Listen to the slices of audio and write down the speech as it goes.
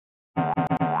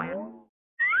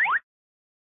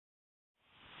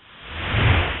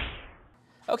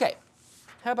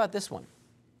How about this one?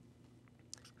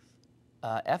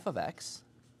 F of x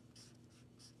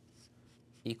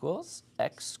equals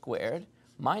x squared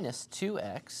minus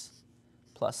 2x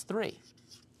plus 3.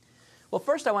 Well,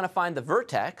 first I want to find the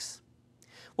vertex.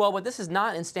 Well, but this is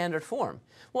not in standard form.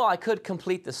 Well, I could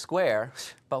complete the square,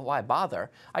 but why bother?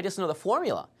 I just know the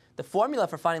formula. The formula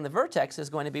for finding the vertex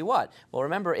is going to be what? Well,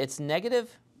 remember, it's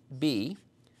negative b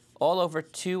all over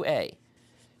 2a.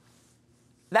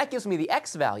 That gives me the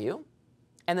x value.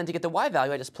 And then to get the y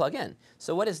value, I just plug in.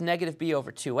 So what is negative b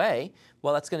over 2a?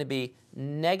 Well, that's going to be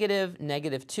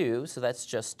negative 2, so that's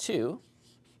just 2,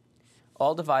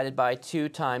 all divided by 2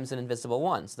 times an invisible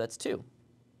 1, so that's 2.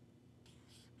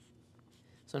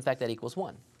 So in fact, that equals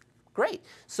 1. Great.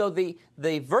 So the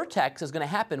vertex is going to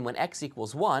happen when x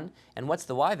equals 1. And what's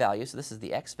the y value? So this is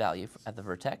the x value at the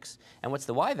vertex. And what's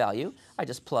the y value? I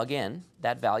just plug in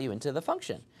that value into the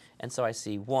function. And so I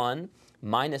see 1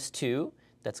 minus 2.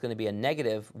 That's going to be a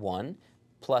negative 1,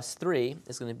 plus 3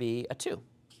 is going to be a 2.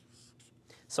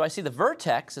 So I see the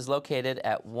vertex is located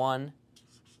at 1,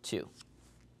 2.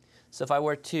 So if I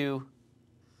were to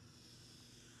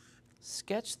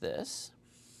sketch this,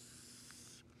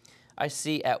 I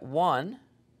see at 1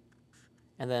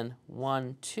 and then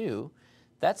 1, 2,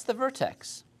 that's the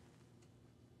vertex.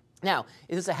 Now,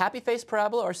 is this a happy face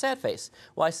parabola or a sad face?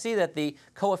 Well, I see that the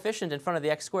coefficient in front of the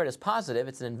x squared is positive.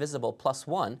 It's an invisible plus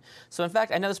 1. So in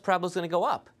fact, I know this parabola is going to go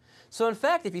up. So in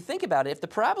fact, if you think about it, if the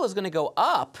parabola is going to go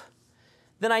up,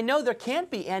 then I know there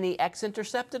can't be any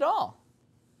x-intercept at all.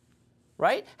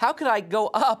 Right? How could I go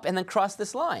up and then cross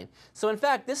this line? So in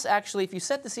fact, this actually, if you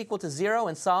set this equal to 0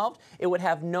 and solved, it would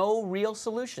have no real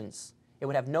solutions. It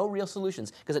would have no real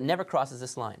solutions because it never crosses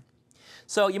this line.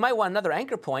 So you might want another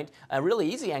anchor point. A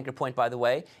really easy anchor point, by the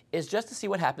way, is just to see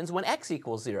what happens when x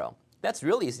equals 0. That's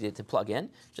really easy to plug in.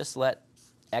 Just let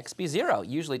x be 0.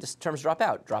 Usually just terms drop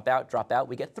out. Drop out, drop out,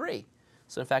 we get 3.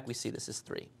 So in fact, we see this is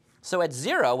 3. So at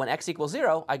 0, when x equals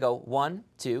 0, I go 1,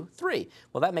 2, 3.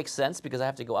 Well, that makes sense because I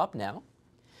have to go up now.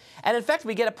 And in fact,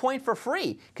 we get a point for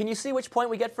free. Can you see which point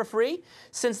we get for free?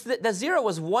 Since the 0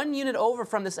 was 1 unit over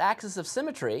from this axis of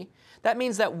symmetry, that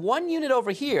means that 1 unit over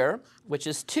here, which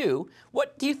is 2,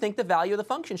 what do you think the value of the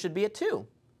function should be at 2?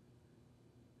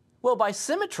 Well, by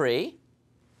symmetry,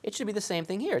 it should be the same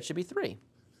thing here. It should be 3.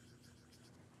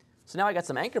 So now I got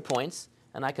some anchor points,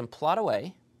 and I can plot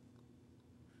away.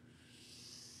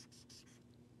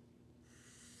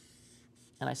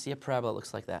 And I see a parabola that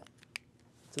looks like that.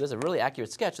 So there's a really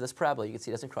accurate sketch of this parabola. You can see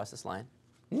it doesn't cross this line.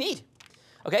 Neat.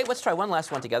 OK, let's try one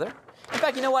last one together. In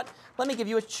fact, you know what? Let me give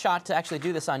you a shot to actually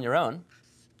do this on your own.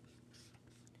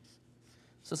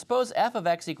 So suppose f of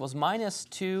x equals minus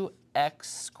 2x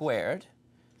squared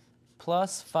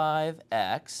plus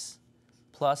 5x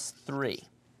plus 3.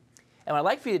 And what I'd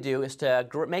like for you to do is to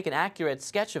make an accurate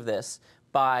sketch of this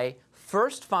by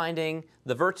first finding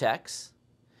the vertex,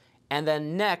 and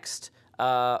then next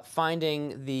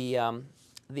finding the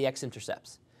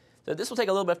x-intercepts. So this will take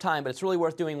a little bit of time, but it's really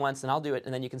worth doing once, and I'll do it,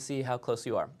 and then you can see how close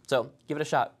you are. So give it a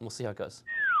shot, and we'll see how it goes.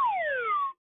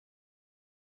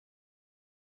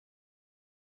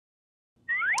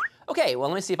 OK, well,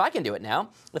 let me see if I can do it now.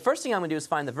 The first thing I'm going to do is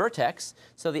find the vertex.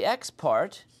 So the x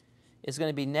part is going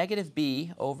to be negative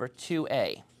b over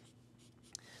 2a.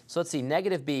 So let's see,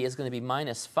 negative b is going to be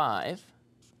minus 5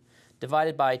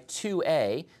 divided by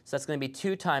 2a. So that's going to be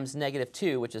 2 times negative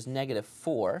 2, which is negative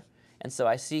 4. And so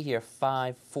I see here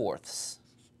 5/4.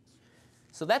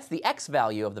 So that's the x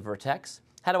value of the vertex.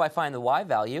 How do I find the y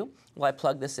value? Well, I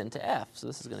plug this into f. So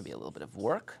this is going to be a little bit of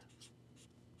work.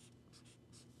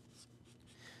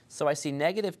 So I see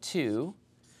negative 2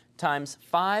 times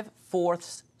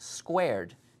 5/4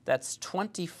 squared. That's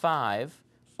 25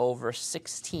 over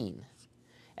 16.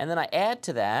 And then I add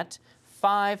to that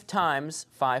 5 times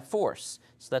 5/4.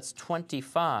 So that's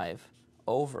 25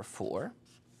 over 4.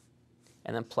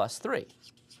 And then plus 3.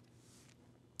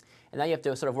 And now you have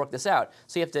to sort of work this out.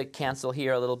 So you have to cancel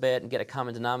here a little bit and get a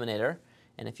common denominator.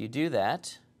 And if you do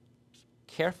that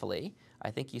carefully, I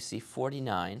think you see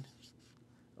 49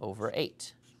 over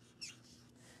 8.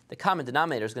 The common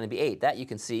denominator is going to be 8. That you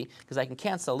can see, because I can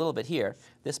cancel a little bit here.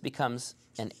 This becomes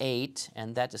an 8,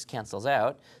 and that just cancels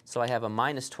out. So I have a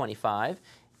minus 25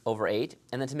 over 8.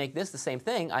 And then to make this the same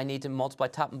thing, I need to multiply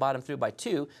top and bottom through by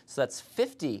 2. So that's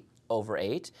 50 over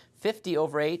 8. 50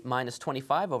 over 8 minus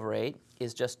 25 over 8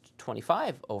 is just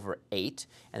 25 over 8.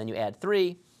 And then you add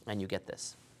 3, and you get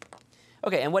this.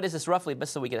 OK, and what is this roughly,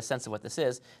 just so we get a sense of what this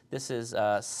is? This is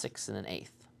 6 1/8.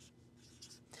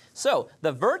 So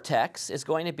the vertex is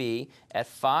going to be at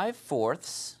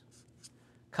 5/4,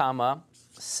 comma,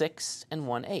 6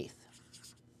 1/8.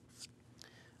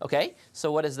 Okay,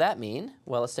 so what does that mean?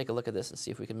 Well, let's take a look at this and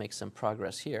see if we can make some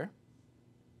progress here.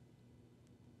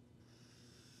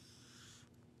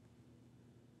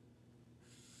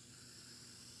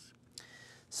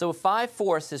 So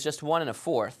 5/4 is just 1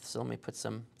 1/4. So let me put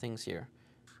some things here.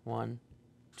 1,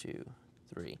 2,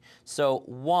 3. So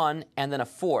 1 and then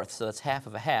 1/4. So that's half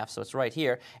of a half. So it's right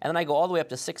here. And then I go all the way up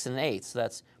to 6 1/8. So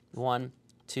that's 1,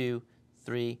 2,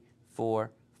 3,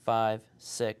 4, 5,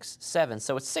 6, 7.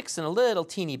 So it's 6 and a little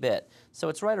teeny bit. So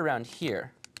it's right around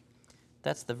here.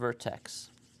 That's the vertex.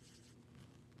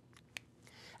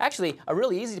 Actually, a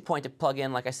really easy point to plug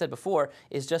in, like I said before,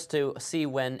 is just to see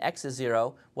when x is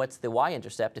 0, what's the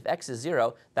y-intercept. If x is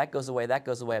 0, that goes away, that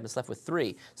goes away. I'm just left with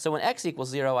 3. So when x equals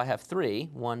 0, I have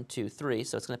 3. 1, 2, 3.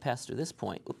 So it's going to pass through this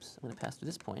point. Oops, I'm going to pass through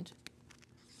this point.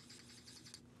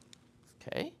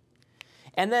 Okay.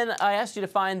 And then I asked you to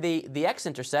find the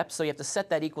x-intercept, so you have to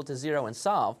set that equal to 0 and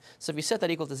solve. So if you set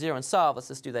that equal to 0 and solve, let's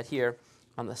just do that here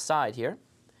on the side here.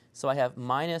 So I have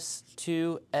minus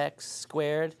 2x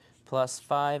squared plus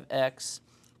 5x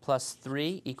plus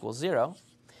 3 equals 0.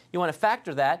 You want to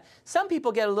factor that. Some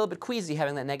people get a little bit queasy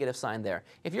having that negative sign there.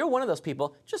 If you're one of those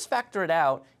people, just factor it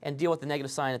out and deal with the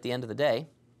negative sign at the end of the day.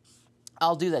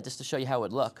 I'll do that just to show you how it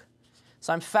would look.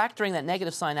 So I'm factoring that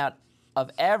negative sign out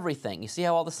of everything. You see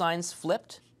how all the signs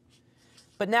flipped?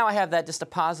 But now I have that just a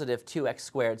positive 2x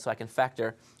squared, so I can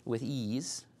factor with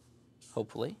ease,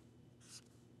 hopefully.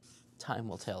 Time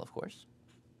will tell, of course.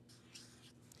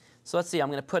 So let's see, I'm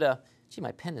going to put a, gee,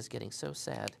 my pen is getting so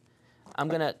sad. I'm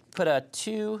going to put a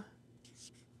 2x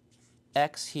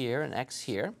here and x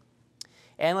here.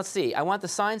 And let's see, I want the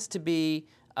signs to be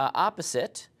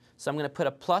opposite. So I'm going to put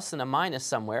a plus and a minus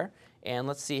somewhere. And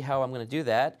let's see how I'm going to do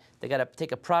that. They got to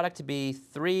take a product to be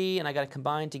 3, and I got to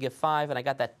combine to give 5, and I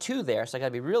got that 2 there, so I got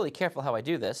to be really careful how I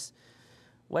do this.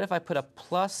 What if I put a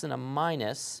plus and a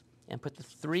minus and put the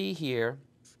 3 here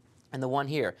and the 1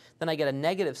 here? Then I get a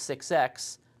negative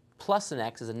 6x plus an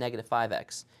x is a negative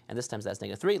 5x. And this time that's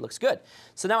negative 3. It looks good.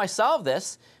 So now I solve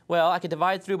this. Well, I could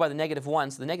divide through by the negative 1,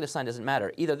 so the negative sign doesn't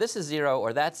matter. Either this is 0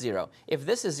 or that's 0. If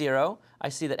this is 0, I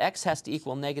see that x has to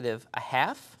equal negative a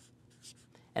half.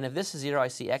 And if this is 0, I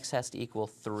see x has to equal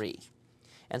 3.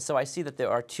 And so I see that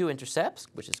there are 2 intercepts,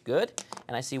 which is good.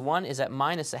 And I see one is at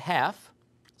minus a half.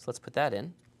 So let's put that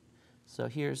in. So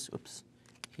here's,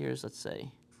 let's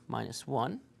say, minus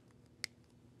 1.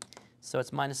 So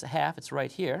it's minus a half. It's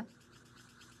right here.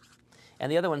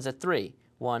 And the other one's at 3.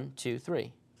 1, 2,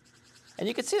 3. And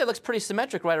you can see that looks pretty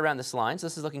symmetric right around this line. So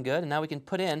this is looking good. And now we can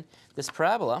put in this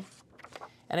parabola.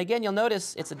 And again, you'll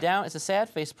notice it's a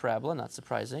sad-faced parabola, not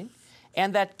surprising.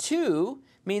 And that 2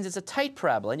 means it's a tight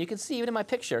parabola. And you can see even in my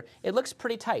picture, it looks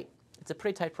pretty tight. It's a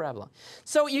pretty tight parabola.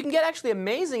 So you can get actually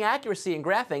amazing accuracy in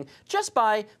graphing just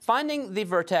by finding the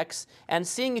vertex and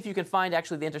seeing if you can find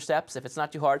actually the intercepts, if it's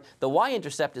not too hard. The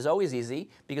y-intercept is always easy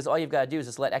because all you've got to do is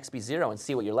just let x be 0 and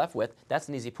see what you're left with. That's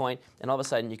an easy point. And all of a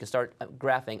sudden, you can start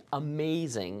graphing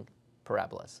amazing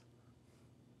parabolas.